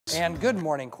And good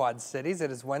morning, Quad Cities.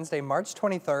 It is Wednesday, March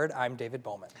 23rd. I'm David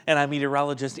Bowman. And I'm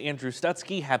meteorologist Andrew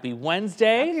Stutzky. Happy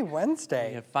Wednesday. Happy Wednesday.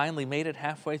 We have finally made it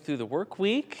halfway through the work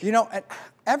week. You know,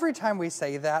 every time we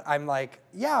say that, I'm like,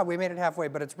 yeah, we made it halfway,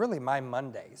 but it's really my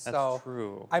Monday. So That's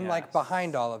true. I'm like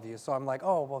behind all of you. So I'm like,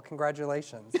 oh, well,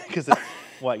 congratulations. Because it's,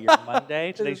 what, your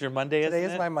Monday? Today's your Monday, isn't it?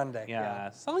 Today is my Monday.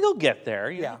 Yeah. So you'll get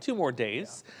there. You know, 2 more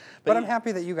days. Yeah. But I'm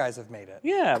happy that you guys have made it.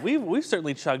 Yeah, we've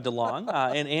certainly chugged along.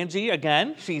 And Angie,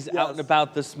 again, she's out and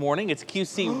about this morning. It's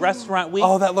QC Restaurant Week.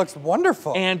 Oh, that looks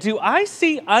wonderful. And do I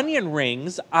see onion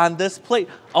rings on this plate?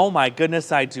 Oh my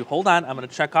goodness, I do. Hold on, I'm gonna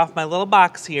check off my little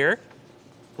box here.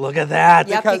 Look at that.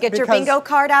 Yep, you get your bingo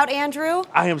card out, Andrew.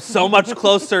 I am so much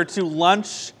closer to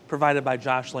lunch provided by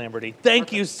Josh Lamberty.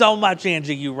 Thank you so much,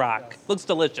 Angie, you rock. Looks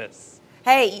delicious.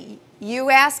 Hey, you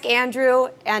ask Andrew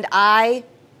and I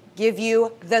give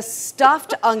you the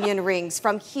stuffed onion rings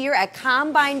from here at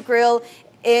Combine Grill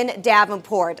in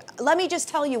Davenport. Let me just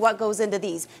tell you what goes into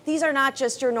these. These are not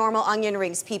just your normal onion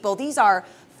rings, people. These are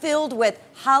filled with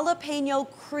jalapeno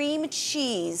cream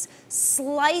cheese,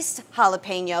 sliced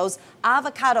jalapenos,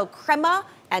 avocado crema,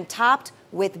 and topped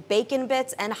with bacon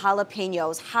bits and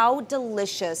jalapenos. How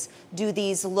delicious do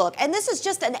these look? And this is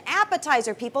just an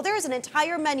appetizer, people. There is an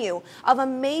entire menu of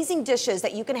amazing dishes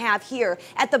that you can have here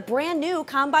at the brand new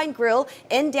Combine Grill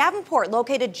in Davenport,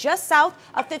 located just south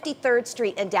of 53rd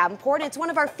Street in Davenport. It's one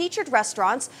of our featured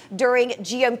restaurants during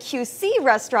GMQC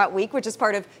Restaurant Week, which is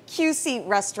part of QC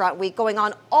Restaurant Week, going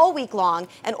on all week long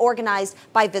and organized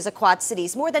by Visit Quad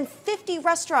Cities. More than 50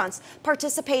 restaurants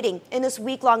participating in this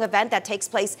week-long event that takes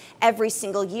place every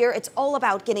single year. It's all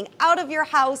about getting out of your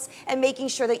house and making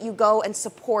sure that you go and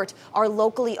support our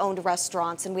locally owned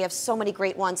restaurants. And we have so many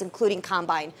great ones, including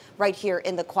Combine, right here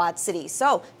in the Quad Cities.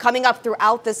 So coming up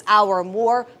throughout this hour,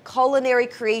 more culinary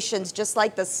creations just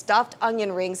like the stuffed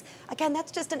onion rings. Again,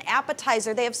 that's just an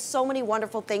appetizer. They have so many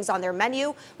wonderful things on their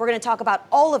menu. We're going to talk about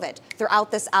all of it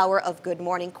throughout this hour of Good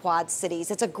Morning Quad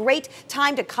Cities. It's a great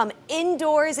time to come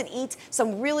indoors and eat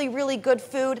some really, really good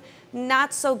food.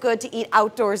 Not so good to eat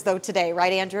outdoors, though, today,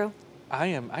 right, Andrew? I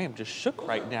am just shook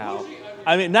right now.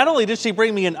 I mean, not only did she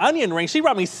bring me an onion ring, she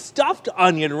brought me stuffed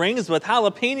onion rings with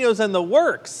jalapenos in the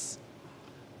works.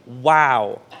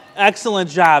 Wow. Excellent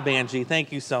job, Angie.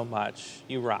 Thank you so much.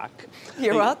 You rock.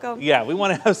 You're welcome. Yeah, we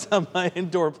want to have some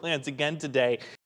indoor plans again today.